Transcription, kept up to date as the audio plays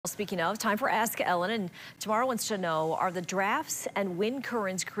Speaking of, time for Ask Ellen, and tomorrow wants to know, are the drafts and wind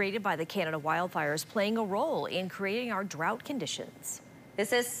currents created by the Canada wildfires playing a role in creating our drought conditions?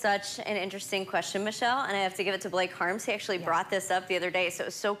 This is such an interesting question, Michelle, and I have to give it to Blake Harms. He actually brought this up the other day, so it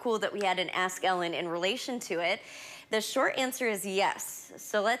was so cool that we had an Ask Ellen in relation to it. The short answer is yes,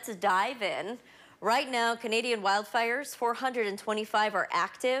 so let's dive in. Right now, Canadian wildfires, 425 are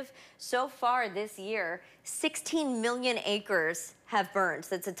active. So far this year, 16 million acres have burned.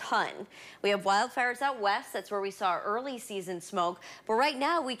 That's a ton. We have wildfires out west. That's where we saw early season smoke. But right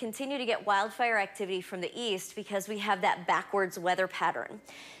now, we continue to get wildfire activity from the east because we have that backwards weather pattern.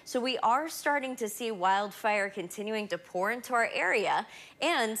 So we are starting to see wildfire continuing to pour into our area.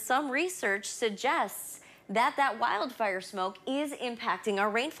 And some research suggests that wildfire smoke is impacting our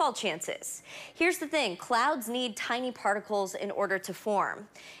rainfall chances. Here's the thing, clouds need tiny particles in order to form.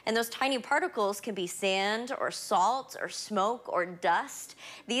 And those tiny particles can be sand or salt or smoke or dust.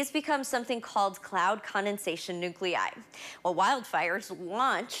 These become something called cloud condensation nuclei. Well, wildfires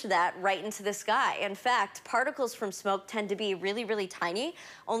launch that right into the sky. In fact, particles from smoke tend to be really, really tiny,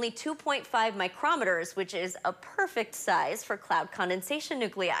 only 2.5 micrometers, which is a perfect size for cloud condensation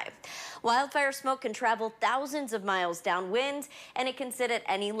nuclei. Wildfire smoke can travel thousands of miles downwind, and it can sit at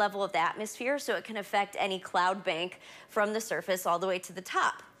any level of the atmosphere, so it can affect any cloud bank from the surface all the way to the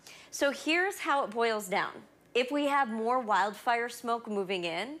top. So here's how it boils down. If we have more wildfire smoke moving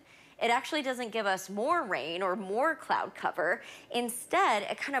in, it actually doesn't give us more rain or more cloud cover. Instead,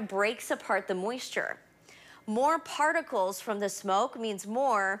 it kind of breaks apart the moisture. More particles from the smoke means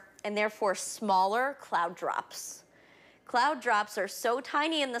more, and therefore smaller cloud drops. Cloud drops are so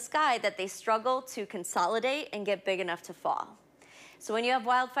tiny in the sky that they struggle to consolidate and get big enough to fall. So when you have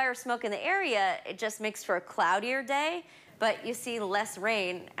wildfire smoke in the area, it just makes for a cloudier day, but you see less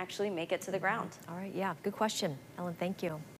rain actually make it to the ground. All right, yeah, good question, Ellen, thank you.